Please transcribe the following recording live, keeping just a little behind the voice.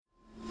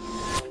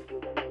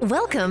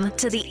Welcome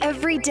to the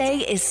Everyday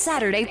is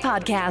Saturday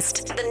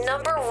podcast, the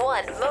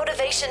 #1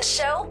 motivation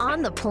show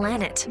on the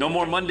planet. No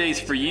more Mondays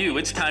for you.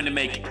 It's time to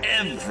make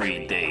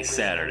every day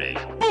Saturday.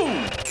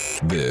 Boom!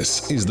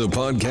 This is the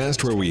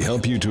podcast where we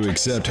help you to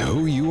accept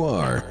who you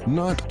are,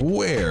 not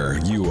where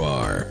you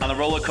are. On the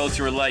roller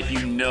coaster of life,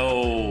 you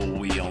know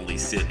we only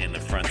sit in the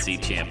front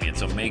seat, champion.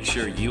 So make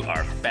sure you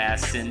are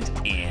fastened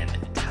in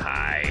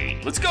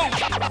tight. Let's go!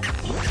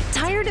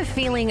 Tired of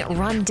feeling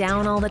run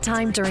down all the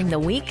time during the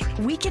week?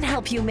 We can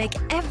help you make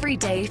every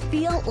day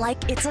feel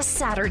like it's a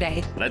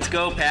Saturday. Let's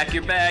go, pack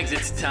your bags.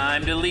 It's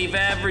time to leave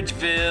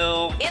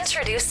Averageville.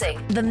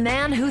 Introducing the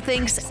man who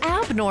thinks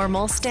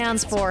abnormal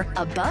stands for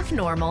above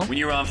normal. When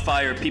you're on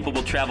fire, people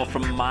will travel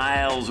from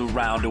miles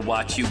around to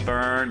watch you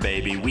burn,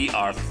 baby. We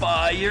are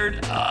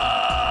fired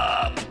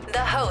up. The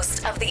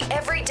host of the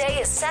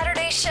Everyday is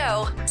Saturday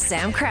show,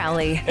 Sam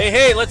Crowley.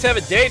 Hey, let's have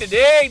a day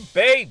today,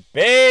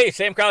 baby.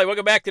 Sam Crowley,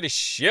 welcome back to the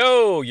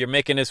show. You're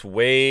making this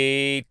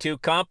way too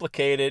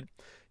complicated.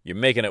 You're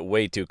making it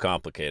way too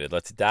complicated.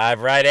 Let's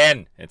dive right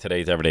in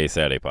today's Everyday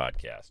Saturday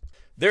podcast.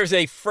 There's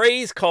a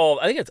phrase called,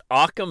 I think it's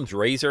Occam's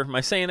razor. Am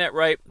I saying that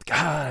right?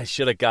 God, I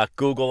should have got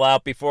Google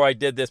out before I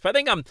did this, but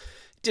I think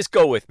just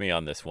go with me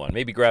on this one.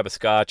 Maybe grab a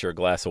scotch or a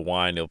glass of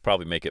wine. It'll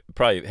probably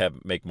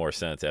make more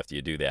sense after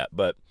you do that.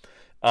 But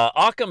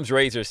Occam's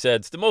razor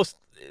says the most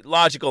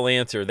logical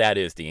answer, that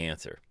is the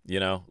answer.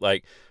 You know,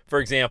 like, for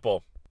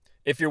example,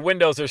 if your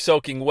windows are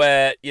soaking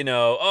wet,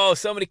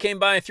 somebody came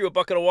by and threw a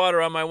bucket of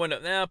water on my window.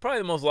 Probably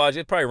the most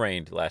logical. It probably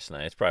rained last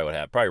night. It's probably what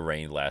happened. Probably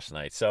rained last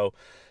night. So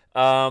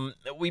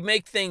we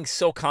make things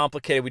so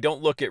complicated. We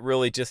don't look at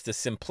really just a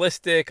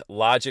simplistic,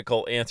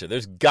 logical answer.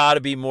 There's got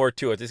to be more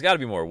to it. There's got to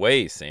be more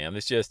ways, Sam.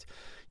 It's just,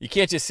 you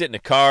can't just sit in a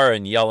car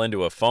and yell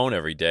into a phone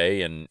every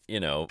day and,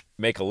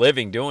 make a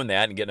living doing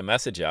that and getting a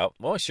message out.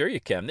 Well, sure you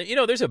can.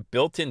 There's a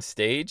built-in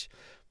stage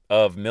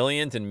of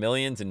millions and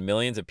millions and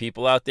millions of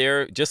people out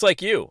there just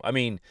like you. I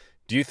mean,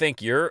 do you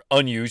think you're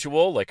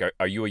unusual? Like,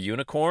 are you a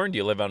unicorn? Do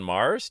you live on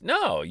Mars?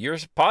 No, you're a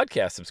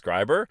podcast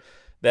subscriber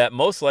that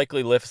most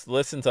likely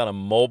listens on a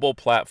mobile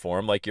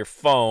platform like your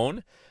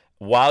phone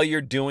while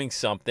you're doing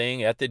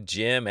something at the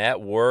gym,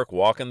 at work,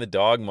 walking the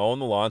dog, mowing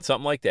the lawn,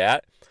 something like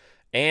that.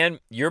 And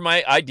you're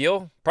my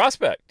ideal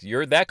prospect.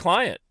 You're that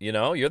client,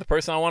 you're the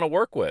person I want to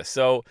work with.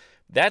 So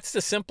that's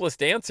the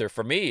simplest answer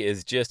for me,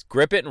 is just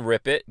grip it and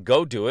rip it,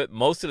 go do it.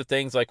 Most of the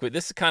things,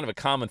 this is kind of a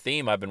common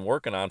theme I've been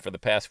working on for the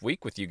past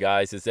week with you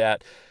guys, is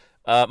that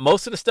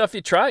most of the stuff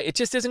you try, it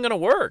just isn't going to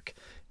work.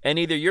 And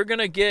either you're going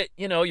to get,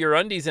 your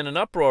undies in an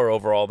uproar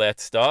over all that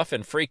stuff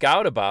and freak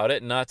out about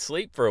it and not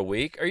sleep for a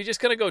week, or you're just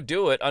going to go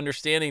do it,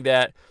 understanding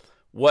that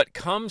what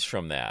comes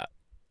from that,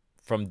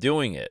 from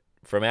doing it,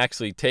 from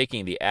actually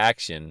taking the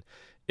action,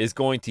 is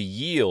going to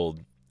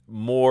yield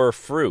more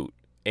fruit.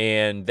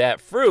 And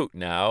that fruit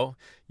now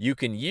you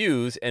can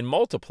use and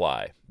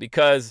multiply.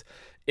 Because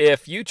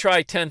if you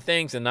try 10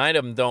 things and 9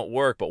 of them don't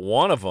work, but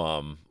one of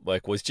them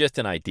was just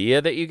an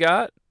idea that you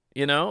got,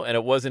 and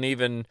it wasn't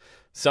even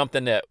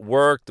something that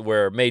worked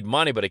where it made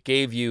money, but it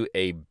gave you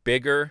a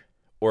bigger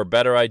or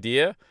better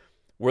idea,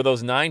 were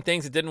those 9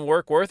 things that didn't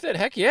work worth it?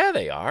 Heck yeah,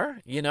 they are,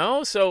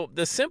 So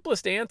the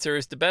simplest answer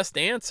is the best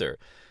answer.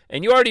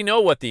 And you already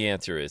know what the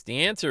answer is.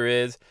 The answer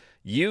is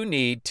you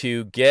need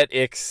to get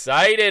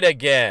excited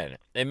again.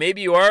 And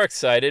maybe you are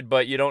excited,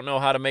 but you don't know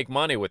how to make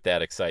money with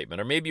that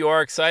excitement. Or maybe you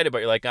are excited, but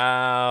you're like,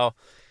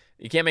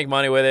 you can't make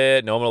money with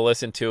it. No one will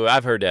listen to it.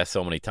 I've heard that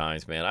so many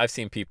times, man. I've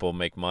seen people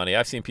make money.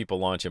 I've seen people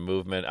launch a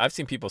movement. I've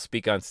seen people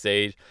speak on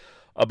stage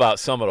about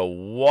some of the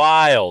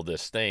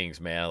wildest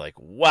things, man. Like,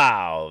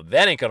 wow,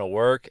 that ain't going to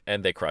work.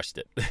 And they crushed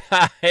it.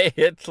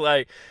 It's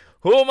like,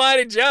 who am I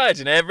to judge?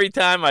 And every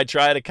time I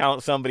try to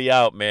count somebody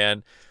out,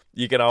 man,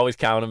 you can always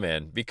count them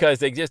in, because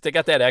they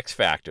got that X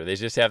factor. They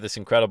just have this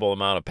incredible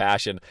amount of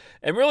passion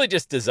and really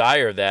just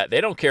desire that. They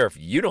don't care if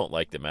you don't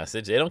like the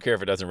message. They don't care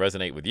if it doesn't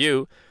resonate with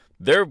you.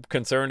 They're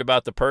concerned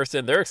about the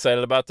person. They're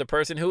excited about the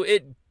person who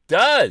it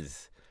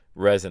does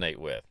resonate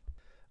with.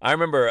 I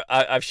remember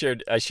I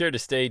shared a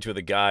stage with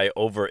a guy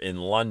over in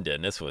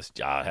London. This was,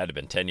 it had to have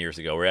been 10 years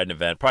ago. We had an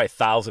event, probably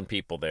 1,000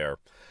 people there.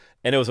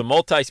 And it was a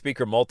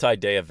multi-speaker,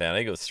 multi-day event. I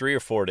think it was 3 or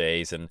 4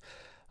 days. And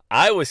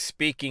I was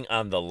speaking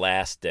on the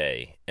last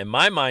day. And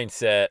my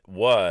mindset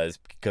was,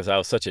 because I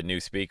was such a new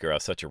speaker, I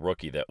was such a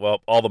rookie, that,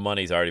 all the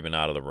money's already been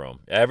out of the room.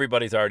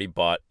 Everybody's already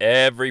bought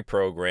every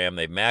program.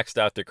 They've maxed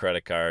out their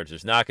credit cards.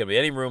 There's not going to be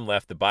any room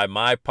left to buy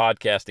my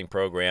podcasting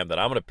program that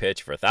I'm going to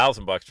pitch for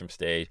 $1,000 from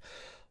stage.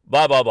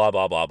 Blah, blah, blah,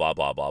 blah, blah, blah,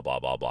 blah, blah, blah,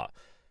 blah, blah.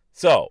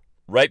 So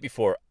right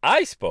before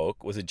I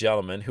spoke was a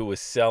gentleman who was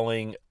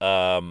selling,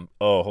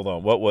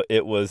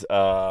 it was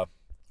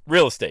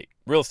real estate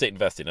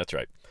investing. That's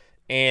right.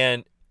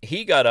 And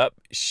he got up,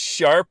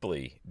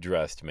 sharply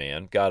dressed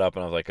man, got up,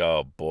 and I was like,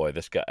 oh boy,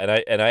 this guy. And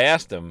I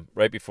asked him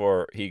right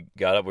before he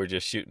got up, we were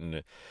just shooting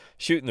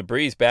the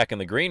breeze back in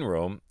the green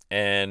room.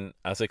 And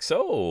I was like,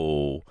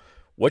 so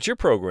what's your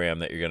program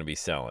that you're going to be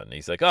selling? And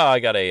he's like, oh,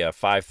 I got a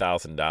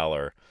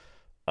 $5,000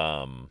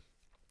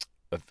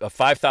 a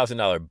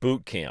 $5,000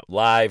 boot camp,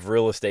 live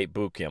real estate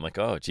boot camp. I'm like,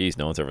 oh, geez,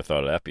 no one's ever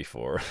thought of that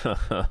before.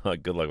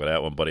 Good luck with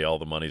that one, buddy. All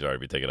the money's already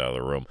been taken out of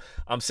the room.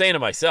 I'm saying to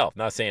myself,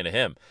 not saying to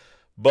him.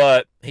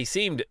 But he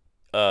seemed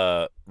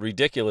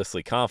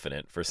ridiculously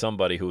confident for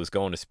somebody who was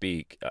going to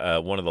speak,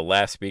 one of the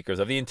last speakers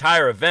of the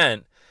entire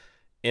event,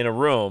 in a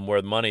room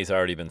where the money's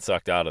already been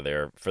sucked out of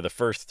there for the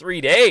first 3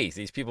 days.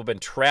 These people have been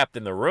trapped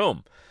in the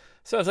room.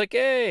 So I was like,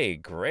 hey,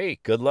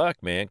 great. Good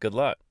luck, man. Good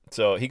luck.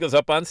 So he goes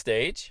up on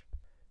stage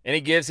and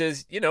he gives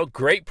his,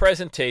 great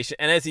presentation.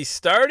 And as he's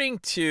starting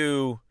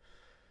to,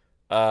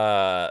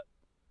 I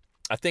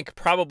think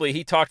probably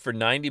he talked for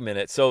 90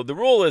 minutes. So the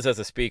rule is, as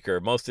a speaker,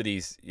 most of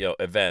these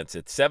events,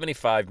 it's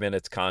 75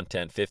 minutes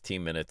content,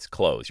 15 minutes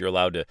close. You're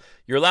allowed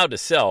to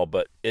sell,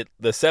 but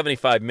the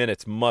 75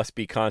 minutes must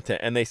be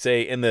content. And they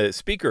say in the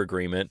speaker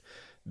agreement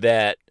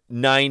that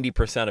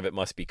 90% of it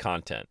must be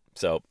content.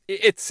 So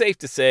it's safe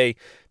to say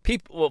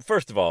people. Well,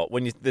 first of all,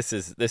 this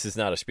is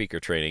not a speaker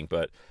training,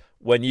 but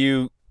when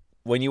you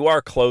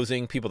are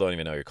closing, people don't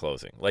even know you're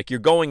closing. Like,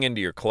 you're going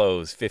into your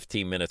close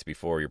 15 minutes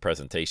before your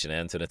presentation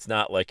ends, and it's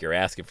not like you're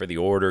asking for the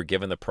order,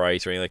 giving the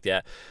price, or anything like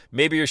that.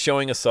 Maybe you're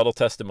showing a subtle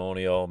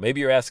testimonial.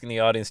 Maybe you're asking the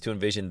audience to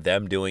envision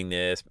them doing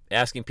this,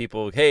 asking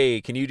people,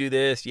 hey, can you do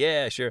this?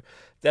 Yeah, sure.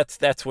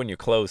 That's when your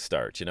close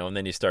starts, and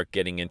then you start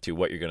getting into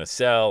what you're going to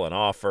sell and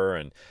offer,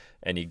 and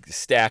you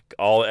stack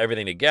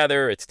everything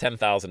together. It's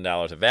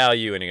 $10,000 of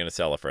value, and you're going to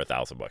sell it for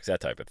 $1,000, that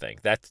type of thing.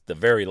 That's the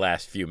very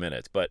last few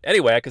minutes. But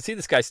anyway, I could see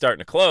this guy starting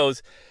to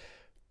close,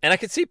 and I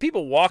could see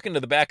people walking to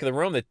the back of the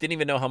room that didn't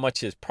even know how much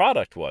his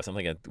product was. I'm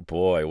thinking,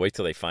 boy, wait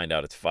till they find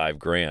out it's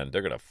 $5,000.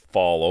 They're going to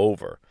fall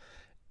over.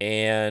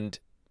 And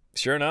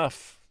sure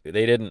enough,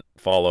 they didn't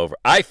fall over.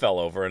 I fell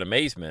over in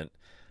amazement.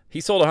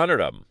 He sold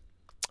 100 of them.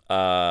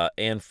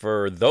 And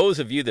for those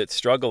of you that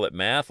struggle at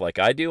math like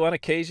I do on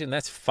occasion,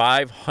 that's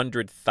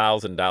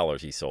 $500,000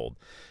 he sold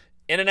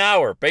in an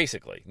hour,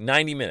 basically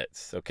 90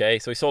 minutes. Okay.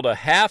 So he sold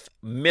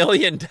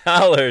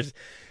 $500,000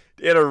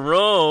 in a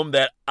room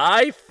that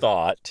I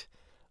thought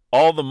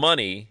all the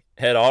money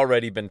had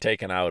already been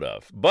taken out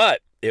of,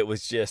 but it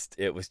was just,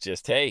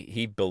 hey,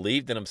 he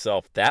believed in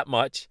himself that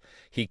much.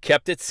 He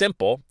kept it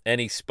simple, and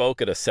he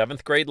spoke at a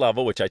 7th grade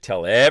level, which I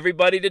tell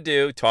everybody to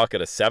do. Talk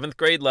at a 7th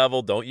grade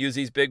level. Don't use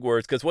these big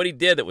words, because what he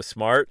did that was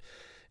smart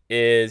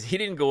is he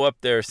didn't go up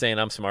there saying,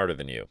 I'm smarter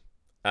than you.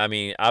 I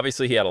mean,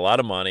 obviously he had a lot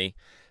of money,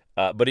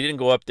 but he didn't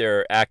go up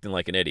there acting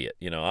like an idiot.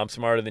 I'm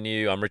smarter than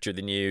you. I'm richer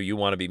than you. You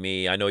want to be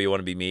me. I know you want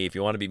to be me. If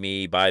you want to be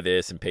me, buy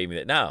this and pay me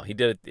that. No, he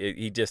did it.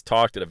 He just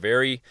talked at a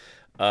very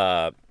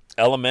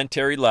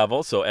elementary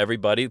level, so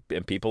everybody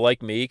and people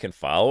like me can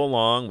follow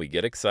along. We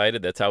get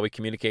excited. That's how we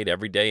communicate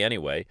every day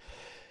anyway.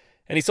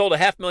 And he sold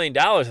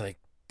 $500,000. Like,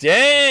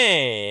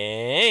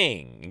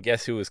 dang. And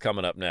guess who was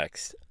coming up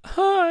next?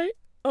 Hi,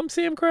 I'm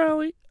Sam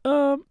Crowley.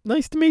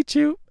 Nice to meet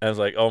you. I was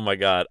like, oh my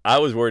God. I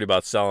was worried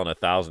about selling a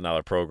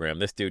 $1,000 program.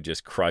 This dude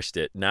just crushed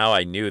it. Now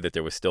I knew that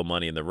there was still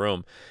money in the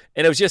room.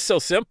 And it was just so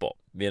simple.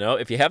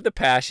 If you have the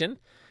passion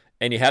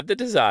and you have the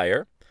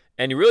desire,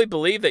 and you really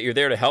believe that you're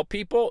there to help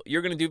people,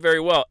 you're going to do very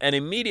well. And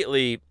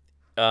immediately,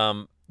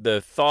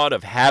 the thought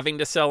of having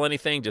to sell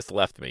anything just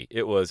left me.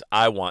 It was,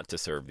 I want to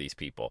serve these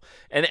people.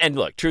 And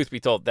look, truth be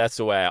told, that's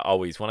the way I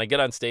always, when I get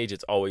on stage,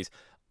 it's always,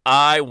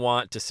 I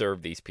want to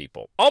serve these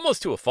people.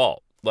 Almost to a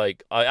fault.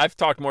 Like, I've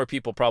talked more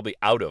people probably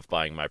out of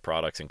buying my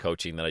products and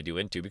coaching than I do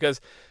into, because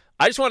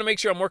I just want to make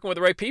sure I'm working with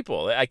the right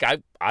people. Like,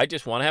 I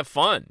just want to have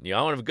fun.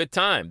 I want to have a good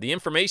time. The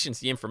information's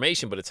the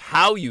information, but it's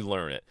how you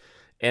learn it.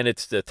 And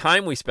it's the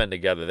time we spend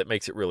together that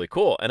makes it really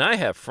cool. And I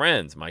have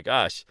friends, my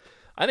gosh,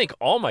 I think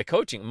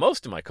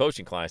most of my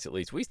coaching clients at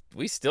least,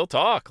 we still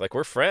talk like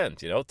we're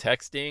friends,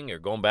 texting or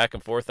going back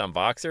and forth on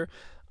Voxer.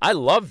 I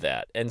love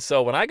that. And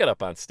so when I got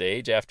up on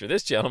stage after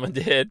this gentleman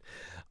did,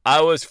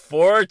 I was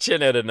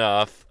fortunate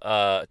enough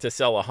to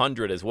sell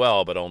 100 as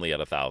well, but only at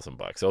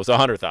 $1,000. So it was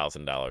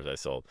 $100,000 I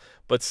sold.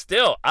 But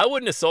still, I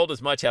wouldn't have sold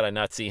as much had I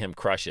not seen him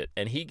crush it.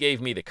 And he gave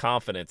me the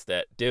confidence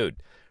that, dude,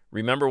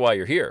 remember why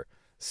you're here.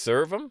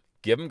 Serve him.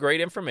 Give them great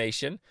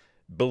information,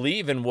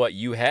 believe in what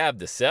you have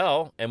to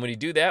sell, and when you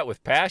do that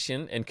with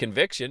passion and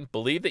conviction,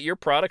 believe that your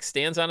product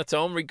stands on its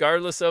own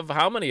regardless of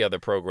how many other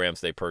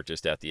programs they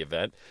purchased at the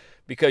event,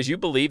 because you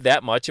believe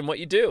that much in what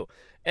you do.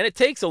 And it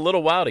takes a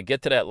little while to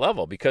get to that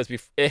level, because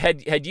this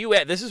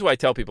is why I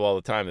tell people all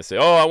the time, they say,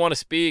 oh, I want to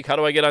speak, how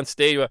do I get on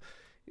stage?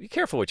 Be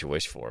careful what you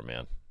wish for,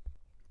 man.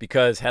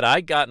 Because had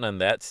I gotten on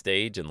that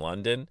stage in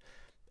London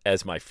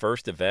as my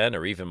first event,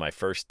 or even my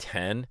first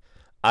 10,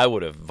 I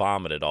would have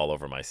vomited all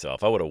over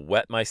myself. I would have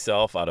wet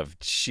myself out of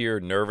sheer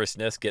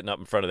nervousness getting up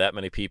in front of that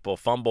many people,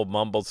 fumbled,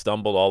 mumbled,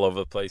 stumbled all over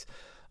the place.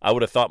 I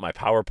would have thought my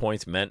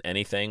PowerPoints meant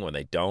anything when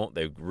they don't.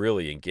 They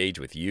really engage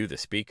with you, the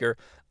speaker.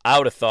 I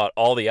would have thought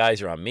all the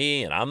eyes are on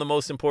me and I'm the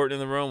most important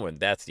in the room, when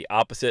that's the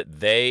opposite.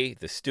 They,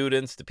 the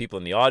students, the people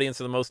in the audience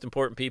are the most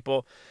important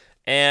people.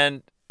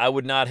 And I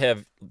would not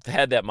have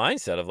had that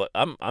mindset of,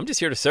 I'm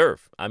just here to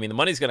serve. I mean, the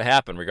money's going to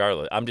happen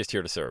regardless. I'm just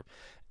here to serve.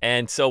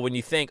 And so when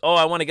you think, oh,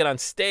 I want to get on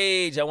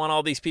stage, I want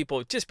all these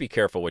people, just be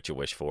careful what you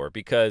wish for,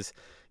 because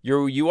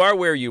you are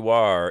where you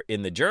are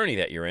in the journey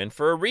that you're in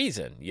for a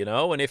reason, you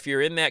know? And if you're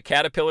in that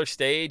caterpillar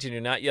stage and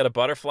you're not yet a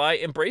butterfly,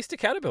 embrace the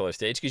caterpillar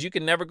stage, because you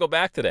can never go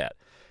back to that.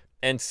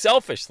 And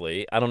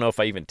selfishly, I don't know if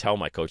I even tell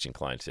my coaching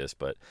clients this,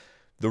 but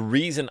the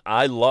reason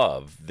I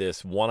love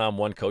this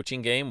one-on-one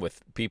coaching game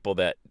with people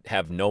that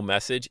have no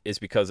message is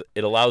because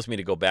it allows me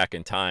to go back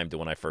in time to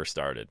when I first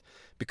started.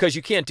 Because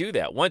you can't do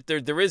that.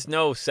 There is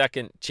no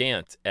second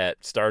chance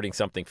at starting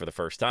something for the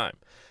first time.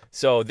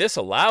 So this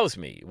allows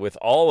me, with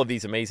all of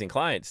these amazing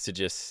clients, to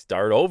just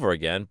start over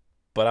again,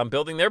 but I'm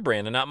building their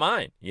brand and not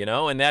mine, you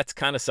know? And that's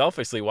kind of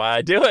selfishly why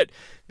I do it,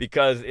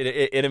 because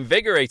it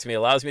invigorates me,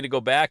 allows me to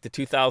go back to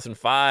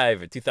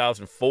 2005 and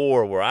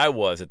 2004, where I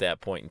was at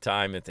that point in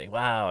time, and think,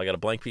 wow, I got a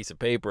blank piece of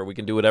paper. We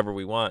can do whatever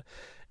we want.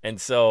 And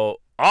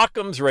so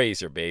Occam's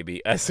razor,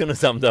 baby. As soon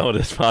as I'm done with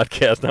this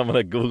podcast, I'm going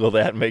to Google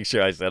that and make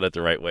sure I said it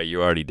the right way.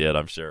 You already did,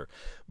 I'm sure.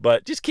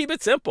 But just keep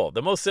it simple.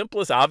 The most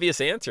simplest, obvious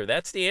answer.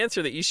 That's the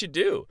answer that you should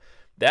do.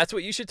 That's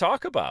what you should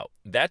talk about.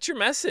 That's your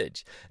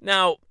message.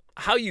 Now,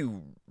 how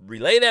you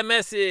relay that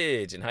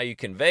message and how you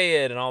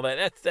convey it and all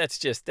that,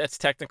 that's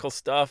technical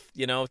stuff,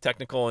 you know,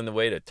 technical in the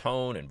way to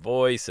tone and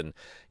voice and,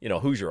 you know,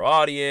 who's your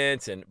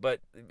audience. But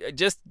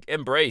just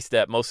embrace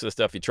that most of the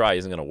stuff you try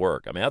isn't going to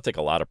work. I mean, that'll take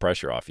a lot of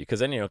pressure off you, because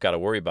then you don't got to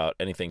worry about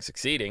anything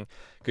succeeding,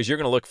 because you're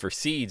going to look for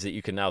seeds that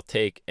you can now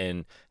take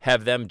and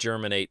have them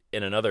germinate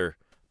in another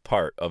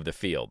part of the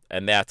field.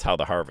 And that's how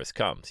the harvest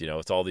comes. You know,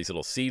 it's all these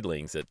little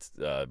seedlings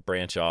that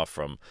branch off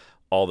from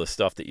all the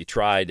stuff that you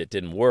tried that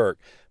didn't work.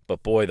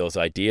 But boy, those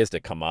ideas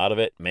that come out of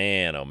it,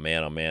 man, oh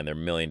man, oh man, they're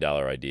 $1 million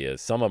ideas.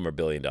 Some of them are $1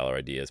 billion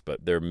ideas,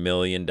 but they're $1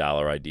 million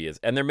ideas.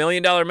 And they're $1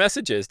 million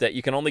messages that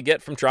you can only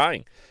get from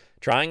trying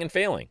and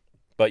failing.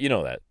 But you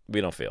know that. We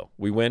don't fail.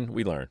 We win,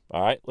 we learn.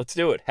 All right, let's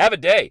do it. Have a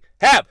day.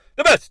 Have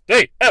the best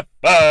day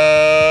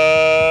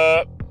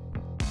ever.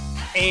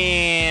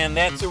 And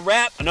that's a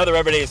wrap. Another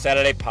Every Day is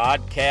Saturday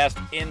podcast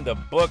in the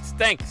books.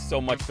 Thanks so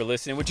much for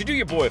listening. Would you do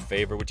your boy a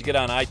favor? Would you get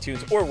on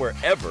iTunes or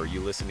wherever you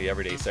listen to the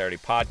Every Day is Saturday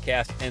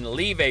podcast and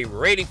leave a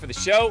rating for the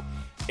show?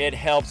 It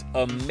helps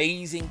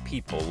amazing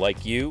people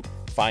like you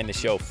find the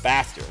show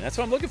faster. And that's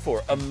what I'm looking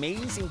for,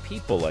 amazing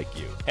people like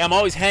you. Hey, I'm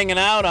always hanging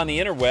out on the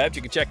interwebs.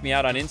 You can check me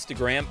out on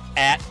Instagram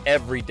at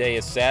Every Day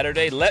is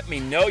Saturday. Let me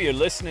know you're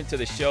listening to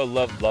the show.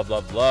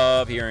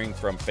 Love hearing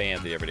from fans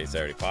of the Every Day is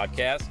Saturday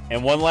podcast.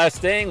 And one last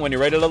thing, when you're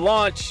ready to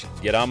launch,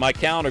 get on my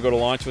calendar, go to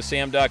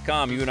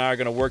launchwithsam.com. You and I are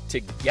going to work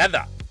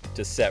together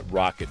to set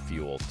rocket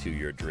fuel to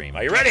your dream.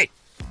 Are you ready?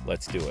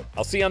 Let's do it.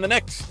 I'll see you on the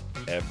next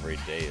Every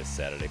Day is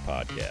Saturday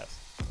podcast.